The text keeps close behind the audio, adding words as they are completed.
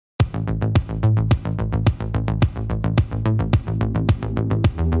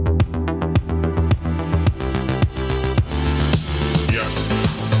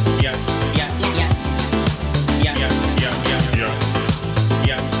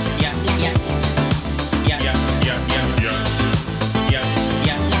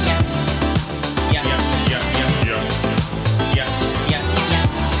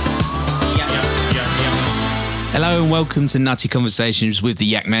welcome to Nutty Conversations with the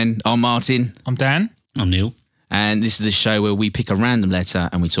Yak Men. I'm Martin. I'm Dan. I'm Neil. And this is the show where we pick a random letter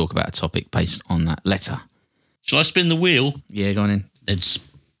and we talk about a topic based on that letter. Shall I spin the wheel? Yeah, go on in. Let's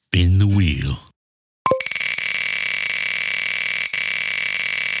spin the wheel.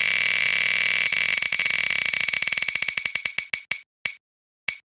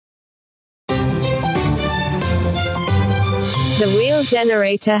 The wheel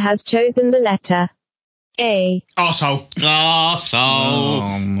generator has chosen the letter A. Arsehole.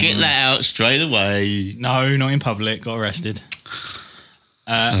 Get that out straight away. No, not in public. Got arrested.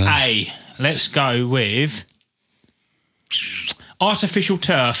 A. Let's go with artificial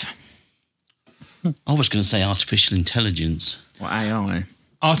turf. I was going to say artificial intelligence. What AI?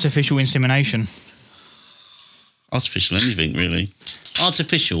 Artificial insemination. Artificial anything, really.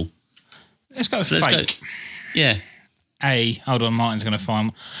 Artificial. Let's go with So let's fake. go. Yeah. A. Hold on, Martin's going to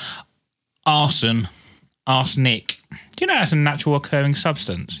find arson. Arsenic. Do you know that's a natural occurring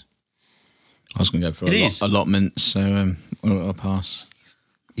substance? I was going to go for It is. allotments, so I'll pass.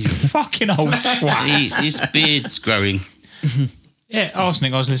 You fucking old twat. His beard's growing. Yeah,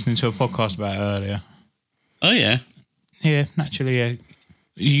 arsenic. I was listening to a podcast about it earlier. Oh, yeah. Yeah, naturally,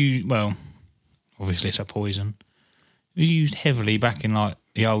 well, obviously it's a poison. It was used heavily back in like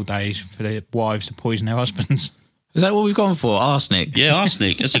the old days for their wives to poison their husbands. Is that what we've gone for? Arsenic? Yeah,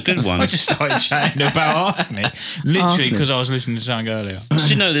 arsenic. That's a good one. I just started chatting about arsenic, literally because I was listening to something earlier.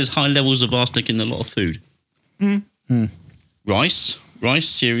 Did you know there's high levels of arsenic in a lot of food? Rice,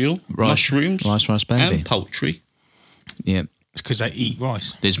 cereal, mushrooms, rice, baby. and poultry. Yeah. It's because they eat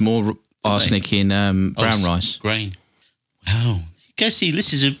rice. There's more arsenic in brown rice. Grain. Wow. Guess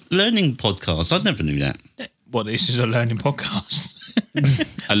this is a learning podcast. I never knew that. Well, this is a learning podcast.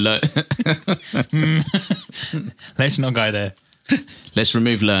 Alert. Let's not go there. Let's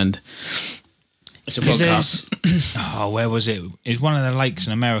remove learned. It's a podcast. Oh, where was it? It's one of the lakes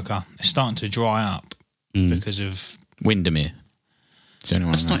in America. It's starting to dry up because of... Windermere.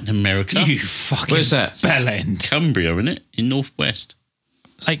 That's not in America. You fucking Where's that? bellend. Cumbria, isn't it? In northwest.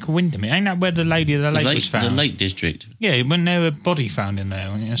 Lake Windermere. Ain't that where the lady of the lake was found? The Lake District. Yeah, when there was a body found in there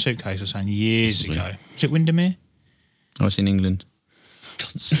in a suitcase or something years ago. Is it Windermere? Oh, it's in England.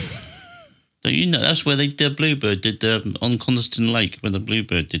 So you know that's where the Bluebird did on Coniston Lake, where the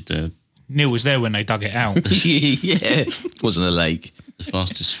Bluebird did the Neil was there when they dug it out. Yeah. It wasn't a lake.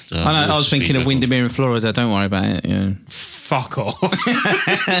 fastest. I know, I was thinking of speed Windermere in Florida. Don't worry about it. Yeah. Fuck off.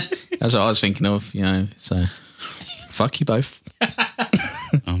 That's what I was thinking of, so fuck you both.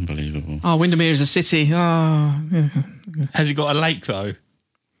 Unbelievable. Oh, Windermere is a city. Oh, yeah. Has it got a lake though?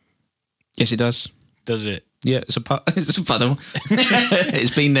 Yes, it does. Does it? Yeah, it's a puddle.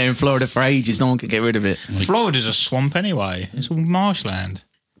 It's been there in Florida for ages. No one can get rid of it. Florida's a swamp anyway. It's all marshland.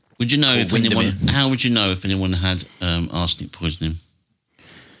 Would you know if anyone? Windermere. How would you know if anyone had arsenic poisoning?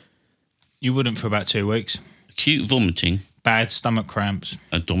 You wouldn't for about 2 weeks. Acute vomiting, Bad stomach cramps.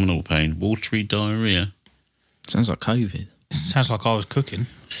 abdominal pain, watery diarrhea, Sounds like COVID. Sounds like I was cooking.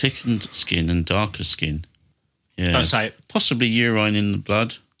 thickened skin and darker skin. Yeah. Don't say it. Possibly urine in the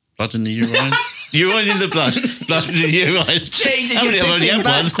blood. Blood in the urine. Urine in the blood. Blood in the urine. Jesus, I've only had one.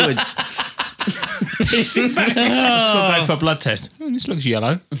 backwards. Pissing back. Just got to go for a blood test. This looks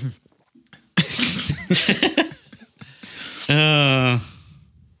yellow.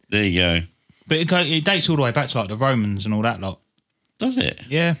 There you go. But it dates all the way back to like the Romans and all that lot. Does it?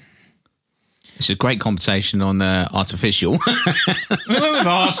 Yeah. It's a great conversation on artificial. We went with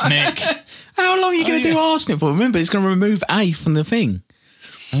arsenic. How long are you going to do arsenic for? Remember, it's going to remove A from the thing.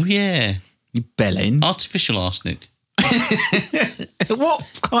 Oh, yeah. You bellend. Artificial arsenic. What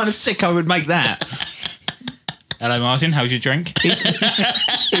kind of sicko would make that? Hello, Martin. How's your drink? It's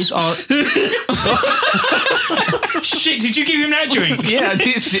Shit, did you give him that drink? yeah,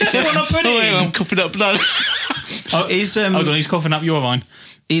 it's What I put it in? I'm coughing up blood. Hold on, he's coughing up your wine.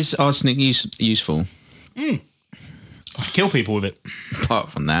 Is arsenic useful? Kill people with it. Apart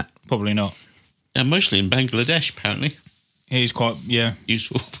from that, Probably not. Yeah, mostly in Bangladesh, apparently. He's quite, yeah.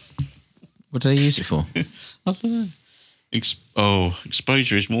 Useful. what do they use it for? I don't know.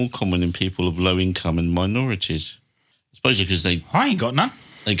 Exposure is more common in people of low income and minorities. I suppose because they I ain't got none.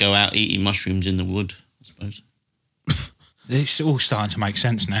 go out eating mushrooms in the wood, I suppose. It's all starting to make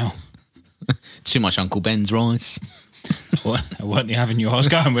sense now. Too much Uncle Ben's rice. What? I weren't the avenue I was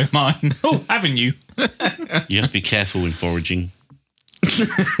going with mine. Oh, avenue. You have to be careful when foraging. You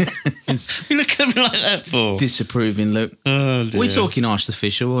look at me like that for? Disapproving look. Oh, dear. Are we talking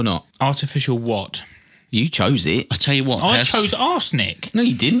artificial or not? Artificial what? You chose it. I tell you what. I Hess, chose arsenic. No,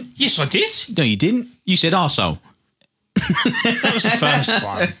 you didn't. Yes, I did. No, you didn't. You said arsehole. That was the first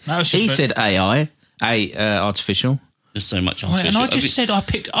one. That was just He said AI, Artificial. There's so much Wait, artificial. and I just said I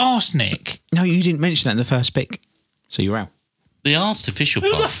picked arsenic. No, you didn't mention that in the first pick. So you're out. the artificial Who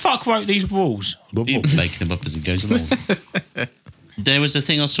the part. fuck wrote these rules? You're making them up as it goes along. There was a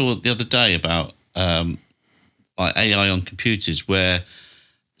thing I saw the other day about like AI on computers where,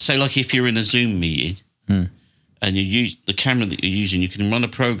 say, like if you're in a Zoom meeting and you use the camera that you're using, you can run a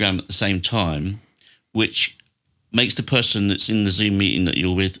program at the same time, which makes the person that's in the Zoom meeting that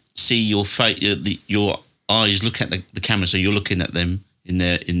you're with see your face, your eyes look at the camera, so you're looking at them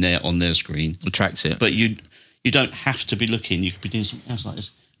on their screen. Attracts it. But you don't have to be looking. You could be doing something else like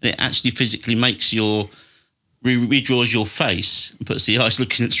this. And it actually physically makes redraws your face and puts the eyes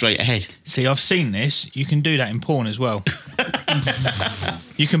looking straight ahead. See, I've seen this. You can do that in porn as well.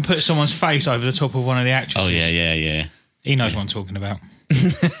 You can put someone's face over the top of one of the actresses. Oh yeah. He knows what I'm talking about.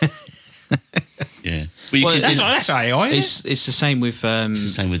 Yeah. Well, That's AI. Isn't It's the same with. it's the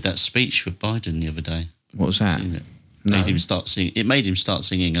same with that speech with Biden the other day. What was that? Seen it? Made him start singing. It made him start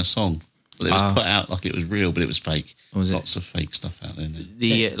singing a song. Well, it was put out like it was real, but it was fake. Was it? Lots of fake stuff out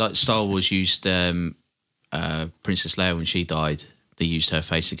there. Like Star Wars used Princess Leia when she died. They used her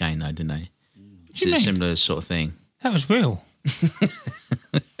face again, though, didn't they? It's you a mean? similar sort of thing. That was real.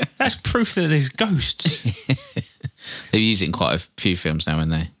 That's proof that there's ghosts. They use it in quite a few films now, haven't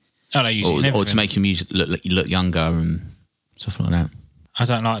they? Oh, they use it in Or to everything. make your music look younger and stuff like that. I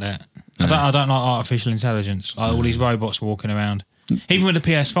don't like that. I don't like artificial intelligence. Like all these robots walking around. Even with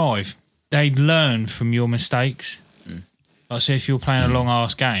the PS5, they learn from your mistakes. Like, so if you're playing a long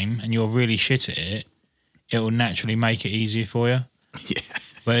ass game and you're really shit at it, it will naturally make it easier for you. Yeah.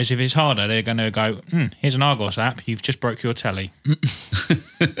 Whereas if it's harder, they're going to go, here's an Argos app, you've just broke your telly.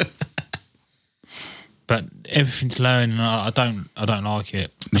 But everything's learning. I don't like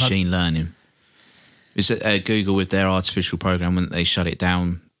it. Machine learning. Is it Google with their artificial program when they shut it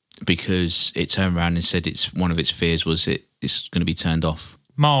down because it turned around and said one of its fears was it's going to be turned off.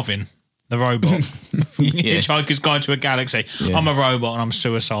 Marvin, the robot, Yeah. Hitchhiker's Guide to a Galaxy. Yeah. I'm a robot and I'm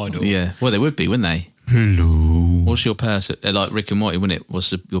suicidal. Yeah. Well, they would be, wouldn't they? Hello. What's your purpose? Like Rick and Morty, wouldn't it?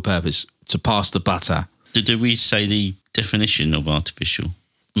 What's your purpose? To pass the butter. Did we say the definition of artificial?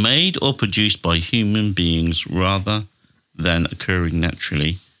 Made or produced by human beings rather than occurring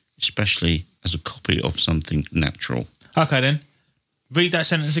naturally, especially as a copy of something natural. Okay, then. Read that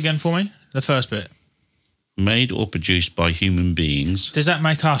sentence again for me, the first bit. Made or produced by human beings. Does that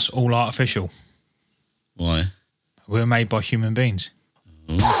make us all artificial? Why? We're made by human beings.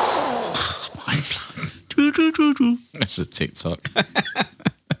 That's a TikTok.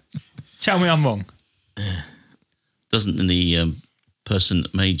 Tell me I'm wrong. Doesn't the person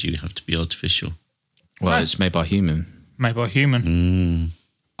that made you have to be artificial? Well, Right. it's made by human. Made by human.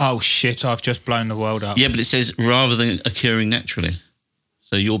 Oh, shit, I've just blown the world up. Yeah, but it says rather than occurring naturally.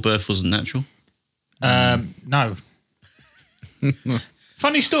 So your birth wasn't natural? No.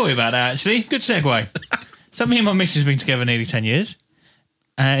 Funny story about that, actually. Good segue. So me and my missus have been together nearly 10 years.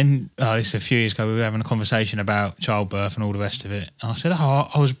 And this is a few years ago, we were having a conversation about childbirth and all the rest of it. And I said,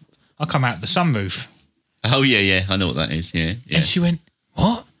 I come out the sunroof. Oh, yeah. I know what that is. Yeah. And she went,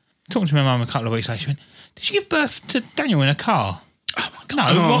 what? Talking to my mum a couple of weeks later, she went, did you give birth to Daniel in a car? Oh, my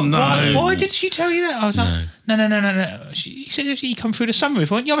God. No, Oh, no. Why did she tell you that? I was like, no. She said he come through the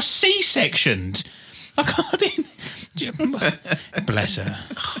sunroof. I went, you're C-sectioned. I didn't. Bless her.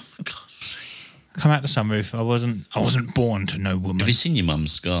 Oh, for God's sake. Come out the sunroof. I wasn't born to no woman. Have you seen your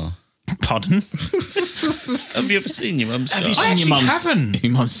mum's scar? Pardon? Have you ever seen your mum's scar? Have you I seen your actually mum's? haven't.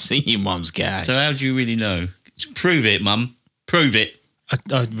 Your mum's seen your mum's gag. So how do you really know? Prove it, mum. Prove it.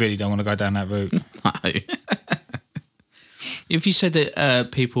 I really don't want to go down that route. No. If you said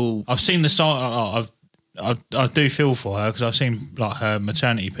that people, I've seen the side. I do feel for her because I've seen like her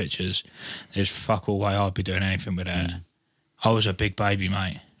maternity pictures. There's fuck all way I'd be doing anything with her. I was a big baby,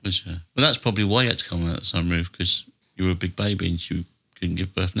 mate. Was you? Well, that's probably why you had to come out of the sunroof, because you were a big baby and you couldn't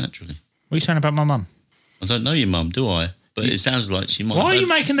give birth naturally. What are you saying about my mum? I don't know your mum, do I? But it sounds like she might. Why have are you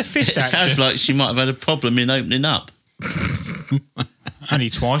had- making the fist It action? sounds like she might have had a problem in opening up. Only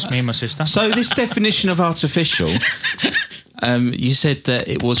twice, me and my sister. so this definition of artificial, you said that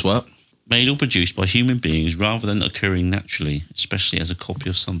it was what? Made or produced by human beings rather than occurring naturally, especially as a copy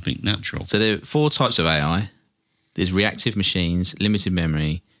of something natural. So there are 4 types of AI. There's reactive machines, limited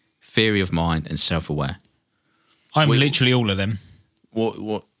memory, theory of mind, and self-aware. I'm literally all of them.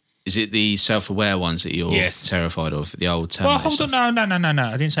 What is it? The self-aware ones that you're Yes. terrified of? The old Well, Terminator hold stuff? on, no.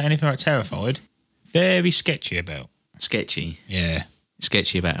 I didn't say anything about terrified. Very sketchy about. Sketchy. Yeah.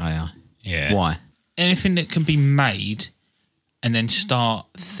 Sketchy about AI. Yeah. Why? Anything that can be made and then start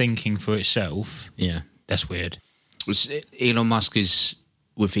thinking for itself, Yeah. that's weird. Elon Musk is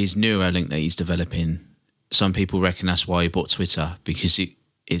with his Neuralink that he's developing, some people reckon that's why he bought Twitter, because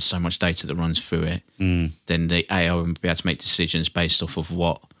it's so much data that runs through it. Then the AI will be able to make decisions based off of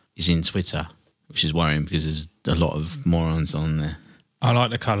what is in Twitter, which is worrying because there's a lot of morons on there. I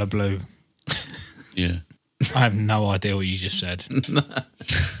like the colour blue. Yeah. I have no idea what you just said. Do you know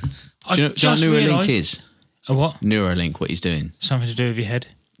what Neuralink is? A what? Neuralink, what he's doing. Something to do with your head?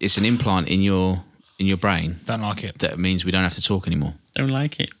 It's an implant in your brain Don't like it. that means we don't have to talk anymore. Don't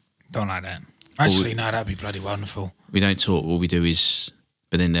like it. Don't like that. Actually, no, that'd be bloody wonderful. We don't talk. All we do is,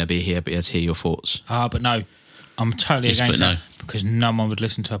 but then they'll be here, but able to hear your thoughts. But no, I'm totally Yes, against but that no. because no one would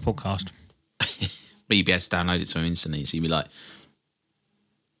listen to a podcast. But you'd be able to download it to him instantly. So you'd be like,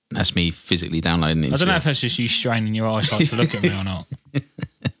 that's me physically downloading it. I don't know if that's just you straining your eyesight to look at me or not.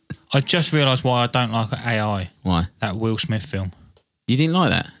 I just realised why I don't like AI. Why? That Will Smith film. You didn't like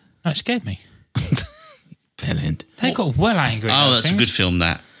that? That scared me. Bellend. They got well angry. at Oh, those that's a things. good film,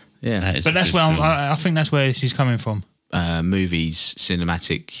 that. Yeah. That is But a that's good where film. I think that's where this is coming from. Movies,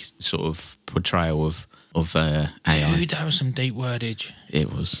 cinematic sort of portrayal of AI. Dude, that was some deep wordage.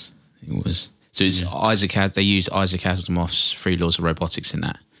 It was. So it's Isaac they used Isaac Asimov's 3 Laws of Robotics in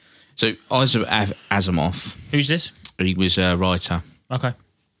that. So Isaac Asimov, Who's this? he was a writer. Okay.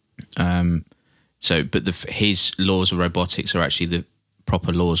 But his laws of robotics are actually the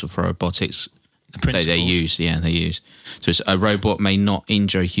proper laws of robotics. The principles. They use. So it's a robot may not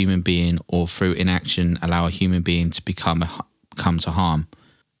injure a human being or through inaction allow a human being to come to harm.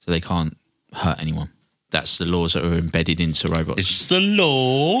 So they can't hurt anyone. That's the laws that are embedded into robots. It's the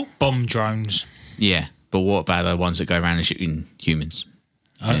law. Bomb drones. Yeah, but what about the ones that go around and shooting humans?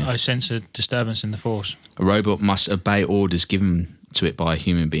 I sense a disturbance in the force. A robot must obey orders given to it by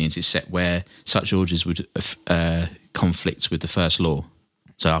human beings, except where such orders would conflict with the first law.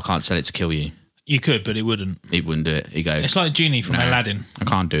 So I can't tell it to kill you. You could, but it wouldn't. It wouldn't do it. You go, It's like Genie from No. Aladdin. I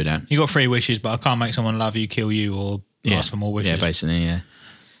can't do that. You got 3 wishes, but I can't make someone love you, kill you, or ask for more wishes. Yeah, basically, yeah.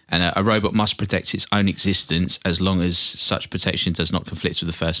 And a robot must protect its own existence as long as such protection does not conflict with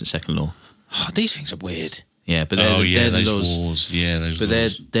the first and second law. Oh, these things are weird. Yeah, but they're the those laws. laws. Yeah, those But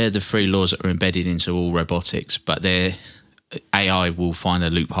laws. they're the 3 laws that are embedded into all robotics. But AI will find a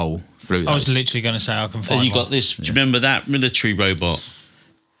loophole through I was those. literally going to say I can Oh, find you one. got this. Do you remember that military robot?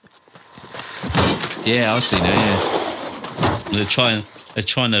 Yeah, I've seen it. Yeah. They're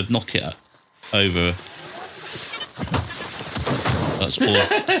trying to knock it over. That's all.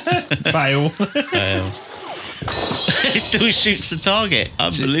 Fail. It still shoots the target.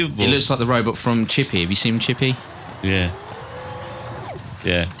 Unbelievable. It looks like the robot from Chippy. Have you seen Chippy? Yeah.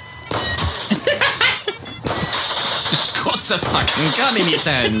 Yeah. It's got a fucking gun in its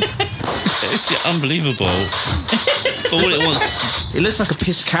hand. It's unbelievable. All it wants. It looks like a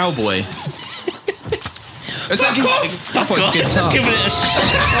pissed cowboy. It's like Just giving it a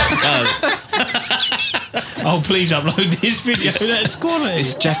shot. Oh, please upload this video. That's quality.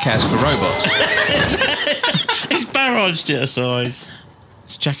 It's Jackass for robots. He's barraged it aside.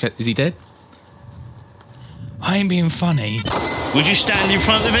 It's Jackass. Is he dead? I ain't being funny. Would you stand in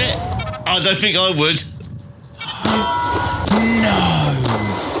front of it? I don't think I would. No.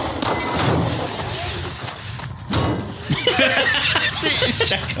 It's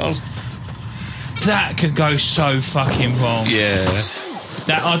Jackass. That could go so fucking wrong. Yeah.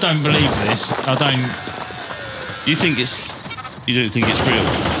 That I don't believe this. I don't. You don't think it's real?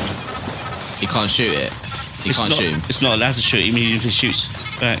 You can't shoot it. You can't shoot him. It's not allowed to shoot him even if it shoots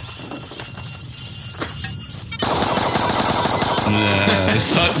back. No,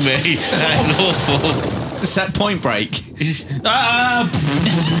 fuck me. That's awful. It's that Point Break.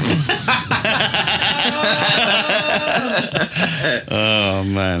 Oh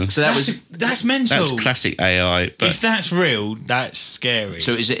man. So that was. That's mental. That's classic AI. But If that's real, that's scary.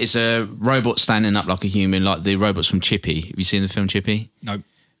 So it's a robot standing up like a human, like the robots from Chippy. Have you seen the film Chippy? no.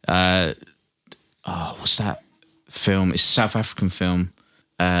 What's that film? It's a South African film.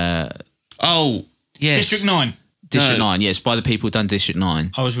 oh yes. District 9. District No. 9. Yes, by the people who done District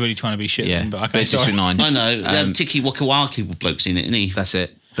 9. I was really trying to be shit, Yeah, but okay, District sorry. 9. I know. Tiki Wakawaki bloke's in it, isn't he? That's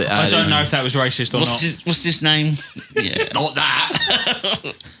it. But I don't know if that was racist or not. What's his name? Yeah. Not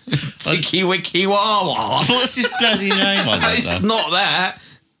that. Tiki Wiki Wawa. What's his bloody name? I don't It's know. not that.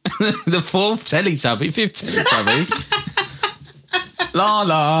 The 4th Teletubby, 5th Teletubby. La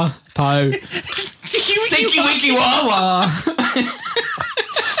la po. Tiki Wiki Wawa.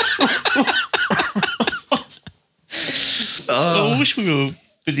 I wish we were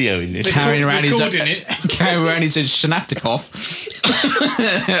videoing this. Carrying around his Recording it. carrying around his Shanaftikov.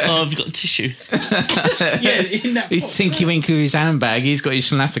 Oh, I've got a tissue. Yeah, in that He's box. Tinky Winky with his handbag. He's got his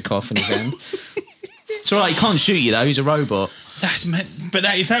Shanaftikov in his hand. It's all right. He can't shoot you though. He's a robot. But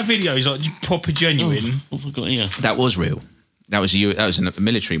if that video is like proper genuine, What have I got here? That was real. That was a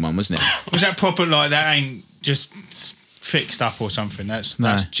military one, wasn't it? was that proper? Like that ain't just fixed up or something. That's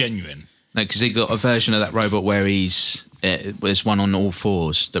genuine. No, because he got a version of that robot where there's one on all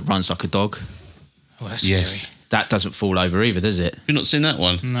fours that runs like a dog. Oh, that's Yes. scary. That doesn't fall over either, does it? Have you not seen that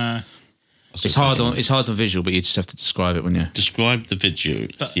one? No. It's hard on visual, but you just have to describe it, wouldn't you? Describe the video.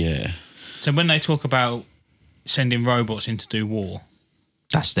 Yeah. So when they talk about sending robots in to do war,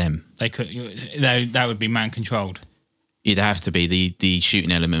 That's them. that would be man controlled. It'd have to be the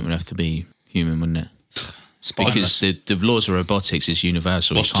shooting element would have to be human, wouldn't it? Because the laws of robotics is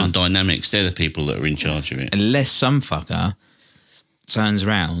universal. Boston Dynamics, they're the people that are in charge of it. Unless some fucker turns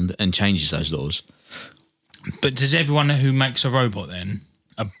around and changes those laws. But does everyone who makes a robot then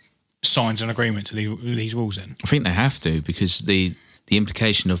signs an agreement to these rules then? I think they have to, because the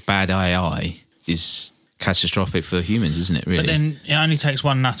implication of bad AI is catastrophic for humans, isn't it, really? But then it only takes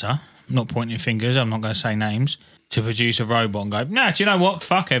one nutter, not pointing fingers, I'm not going to say names, to produce a robot and go, nah, do you know what?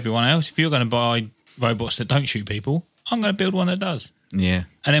 Fuck everyone else. If you're going to buy robots that don't shoot people, I'm going to build one that does. Yeah.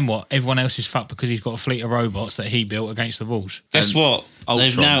 And then what? Everyone else is fucked because he's got a fleet of robots that he built against the rules. Guess what?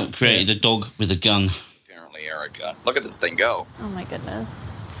 They've Ultron. now created a dog with a gun. Apparently, Erica. Look at this thing go. Oh my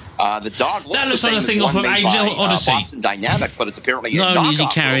goodness. The dog looks That the looks like same the thing as off one of made Age by, of Odyssey. Boston Dynamics, but it's apparently Not a only is he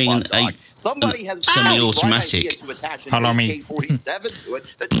knockoff carrying robot dog. Somebody has semi-automatic. to attach an Hello, me. AK-47 to it.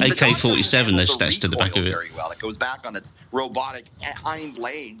 The AK-47 dog they've doesn't stitched to the back of recoil it. very well. It goes back on its robotic hind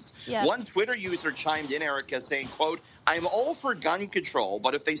legs. Yeah. One Twitter user chimed in, Erica, saying, quote, "I'm all for gun control,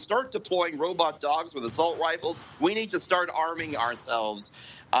 but if they start deploying robot dogs with assault rifles, we need to start arming ourselves."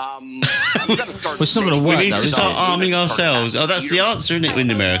 I'm gonna start. Well, it's not gonna work, We need though, to is start it? arming ourselves. Oh, that's the answer, isn't it,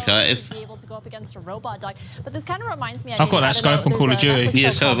 in America? If Be able to go up against a robot dog, but this kind of reminds me. I've got that scope on Call of Duty. Yeah,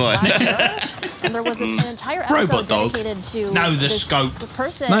 so have I. And there was an entire episode Robot dog? dedicated to No, the this- scope. The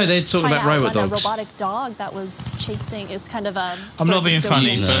person. No, they're talking trying about to robot outrun dogs. A robotic dog that was chasing. It's kind of a. I'm not being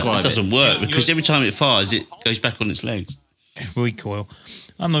funny. no, Describe it doesn't it. work because every time it fires, it goes back on its legs. Recoil.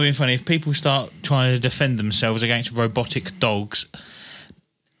 I'm not being funny. If people start trying to defend themselves against robotic dogs,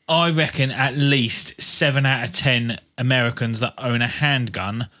 I reckon at least 7 out of 10 Americans that own a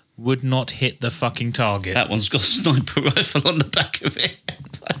handgun would not hit the fucking target. That one's got a sniper rifle on the back of it.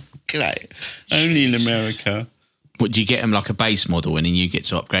 Okay. Only in America. What, do you get them like a base model and then you get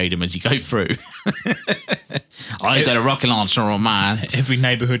to upgrade them as you go through? I ain't got a rocket launcher on mine. Every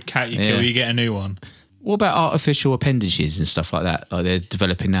neighbourhood cat you kill, Yeah. you get a new one. What about artificial appendages and stuff like that? Like they're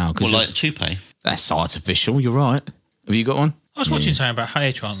developing now. Well, like toupee. That's artificial, you're right. Have you got one? I was watching something about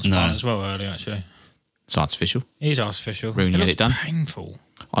hair transplant No. as well earlier, actually. It's artificial. It is artificial. Really had looks it done? painful.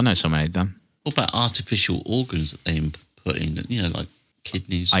 I know someone had done. What about artificial organs that they put in? You know, like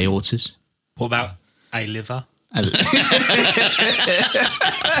kidneys. Aortas. What about a liver? A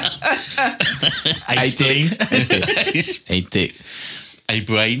A spleen? dick. A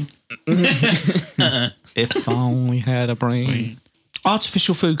brain. If only had a brain.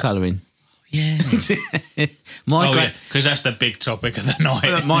 Artificial food colouring. Yeah. Oh, yeah, because that's the big topic of the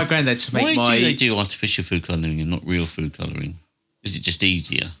night. My granddad to make Why do they do artificial food colouring and not real food colouring? Is it just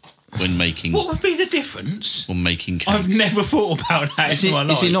easier when making What would be the difference? when making cakes? I've never thought about that Is in my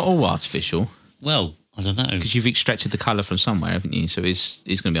life. it not all artificial? Well, I don't know. Because you've extracted the colour from somewhere, haven't you? So it's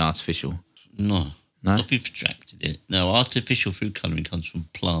going to be artificial. No. No? Not if you've extracted it. No, artificial food colouring comes from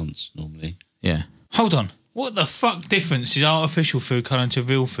plants normally. Yeah. Hold on. What the fuck difference is artificial food colouring to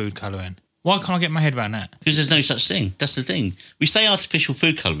real food colouring? Why can't I get my head around that? Because there's no such thing. That's the thing. We say artificial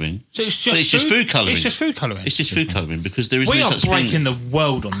food colouring, So it's but it's just food colouring. It's just food colouring. It's just food colouring because there is We no are such breaking thing. the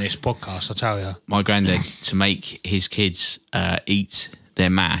world on this podcast, I tell you. My granddad, to make his kids eat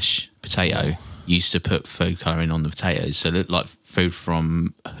their mash potato, used to put food colouring on the potatoes. So it looked like food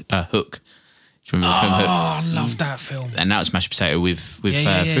from Hook. Do you remember the film Hook? Oh, I love that film. And that was mashed potato with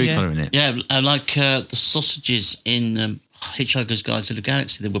Yeah, food yeah. colouring in it. Yeah, like the sausages in Hitchhiker's Guide to the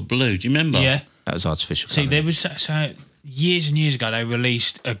Galaxy, they were blue. Do you remember? Yeah. That was artificial See, colouring. there was so years and years ago they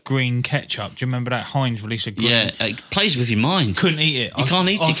released a green ketchup. Do you remember that? Heinz released a green. Yeah, it plays with your mind. Couldn't eat it. You can't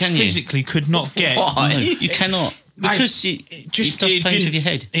eat it, I can you? physically could not get. No, you cannot. Because it just does plays didn't- with your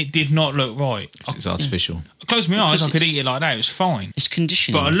head. It did not look right. It's artificial. I closed my eyes, Because I could it's- eat it like that. It was fine. It's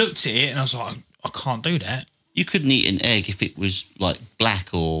conditioning. But I looked at it and I was like, I can't do that. You couldn't eat an egg if it was like black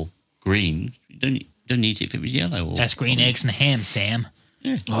or green. You don't eat it if it was yellow. Or That's green eggs and ham, Sam.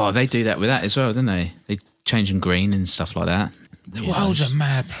 Oh, they do that with that as well, don't they? They change them green and stuff like that. The world's a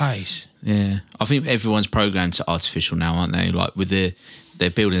mad place. Yeah, I think everyone's programmed to artificial now, aren't they? Like they're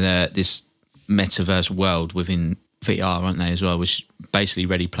building this metaverse world within VR, aren't they, as well? Which is basically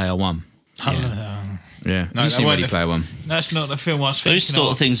Ready Player One. Yeah. No, You've that seen weren't Ready the- Player One. That's not the film I was thinking Those sort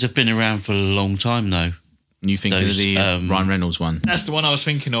of. of things have been around for a long time, though. You think of Those, the Ryan Reynolds one? That's the one I was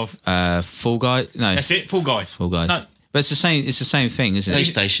thinking of. Fall Guy? No. That's it, Fall Guy. Fall Guys. No, But it's the same thing, isn't it?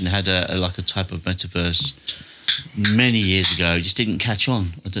 PlayStation had a type of metaverse many years ago. It just didn't catch on.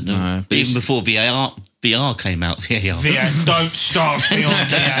 I don't know. No, but Even it's- before VR came out. VR, don't start me on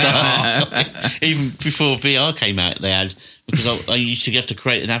VR. Even before VR came out, they had, because I used to have to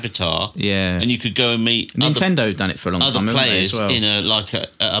create an avatar. Yeah. And you could go and meet Nintendo done it for a long other time, haven't they, players as well? in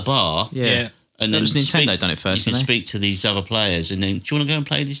a bar. Yeah. And That then was Nintendo done it first, You can didn't they? speak to these other players, and then, do you want to go and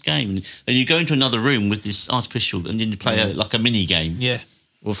play this game? And you go into another room with this artificial, and then you play like a mini game. Yeah.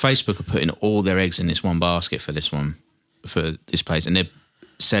 Well, Facebook are putting all their eggs in this one basket for this place, and they're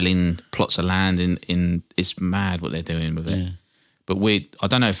selling plots of land in it's mad what they're doing with it. Yeah. But I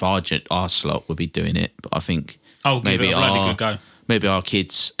don't know if our slot would be doing it, but I think I'll give it a bloody good go. Maybe our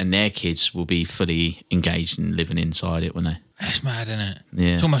kids and their kids will be fully engaged and living inside it, won't they? That's mad, isn't it?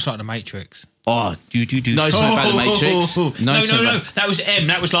 Yeah. It's almost like The Matrix. Oh, no, it's not about the Matrix. No. That was M.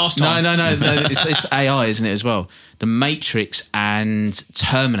 That was last time. No. It's AI, isn't it, as well? The Matrix and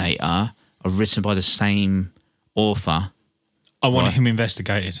Terminator are written by the same author. I want Right. him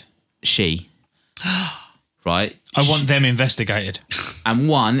investigated. She. Right? I want them investigated. And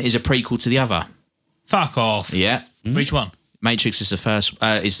one is a prequel to the other. Fuck off. Yeah. Which one? Matrix is the first,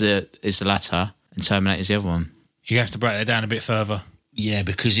 is the latter, and Terminator is the other one. You have to break that down a bit further. Yeah,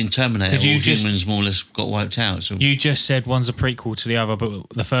 because in Terminator, 'Cause you all just- humans more or less got wiped out. So You just said one's a prequel to the other, but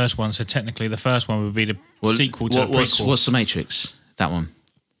the first one, so technically the first one would be the sequel to the prequel. What's the Matrix? That one.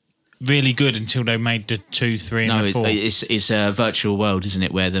 Really good until they made the 2, 3, and No, the 4. it's a virtual world, isn't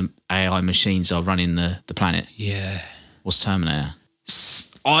it, where the AI machines are running the planet. Yeah. What's Terminator?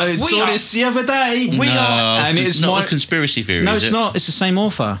 I saw are- this the other day. no, and it's it's not a conspiracy theory. No, is it's it? not. It's the same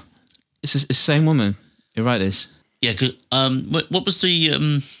author. It's the same woman who wrote this. Yeah, because what was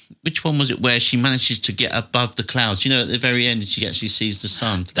the which one was it where she manages to get above the clouds? You know, at the very end, she actually sees the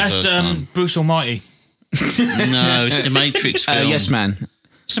sun. For the That's first time. Bruce Almighty. No, it's the Matrix film. Yes, man.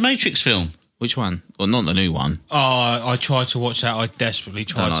 It's a Matrix film. Which one? Well, not the new one. Oh, I tried to watch that. I desperately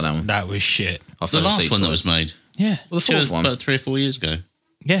tried. Don't like that one. That was shit. I The fell last asleep one that twice. was made. Yeah. Well, the fourth one. About 3 or 4 years ago.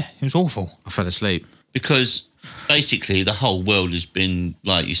 Yeah, it was awful. I fell asleep. Because basically the whole world has been,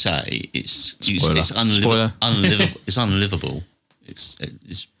 like you say, it's Spoiler. unlivable. It's unlivable. It's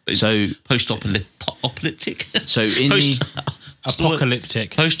So- post-apocalyptic. So in the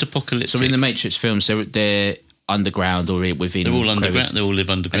Apocalyptic. Post-apocalyptic. so in the Matrix films, they're underground or within. they're all underground. crevices. They all live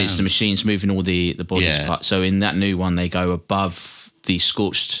And underground. it's the machines moving all the bodies Yeah. apart. So in that new one, they go above the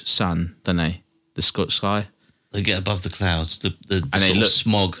scorched sun, don't they? The scorched sky. They get above the clouds. The And they sort of look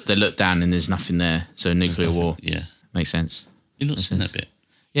smog. They look down and there's nothing there. So nuclear war Yeah, makes sense. you're not seeing that bit.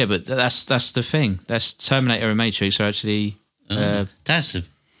 Yeah, but that's the thing. That's Terminator and Matrix are actually That's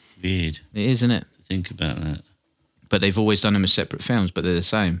weird it is, isn't it? to think about that. But they've always done them as separate films, but they're the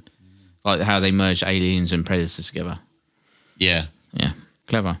same. Like how they merged Aliens and Predator together. Yeah. Yeah,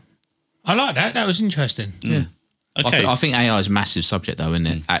 clever. I like that. That was interesting. Yeah. Okay. I think AI is a massive subject, though, isn't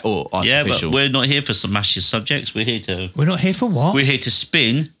it? Or yeah, artificial. but we're not here for some massive subjects. We're here to We're not here for what? to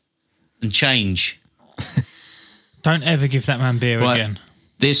spin and change. Don't ever give that man beer Right. again.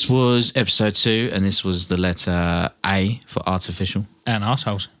 This was episode 2, and this was the letter A for artificial. And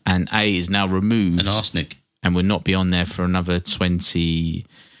assholes. And A is now removed, And arsenic. and will not be on there for another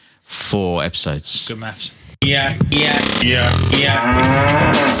 24 episodes. Good maths. Yeah.